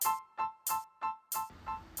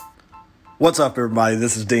What's up, everybody?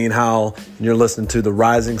 This is Dean Howell, and you're listening to the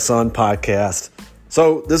Rising Sun podcast.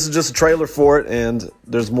 So this is just a trailer for it, and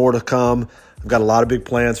there's more to come. I've got a lot of big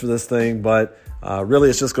plans for this thing, but really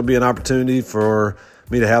it's just going to be an opportunity for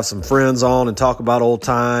me to have some friends on and talk about old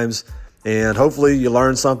times, and hopefully you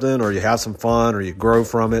learn something or you have some fun or you grow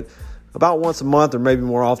from it. About once a month or maybe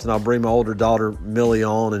more often, I'll bring my older daughter, Millie,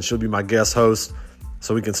 on, and she'll be my guest host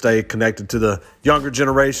so we can stay connected to the younger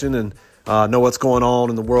generation and know what's going on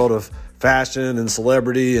in the world of fashion and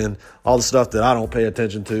celebrity and all the stuff that I don't pay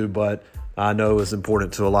attention to, but I know is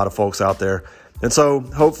important to a lot of folks out there. And so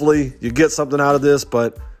hopefully you get something out of this,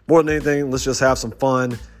 but more than anything, let's just have some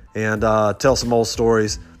fun and tell some old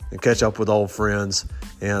stories and catch up with old friends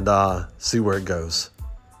and see where it goes.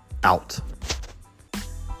 Out.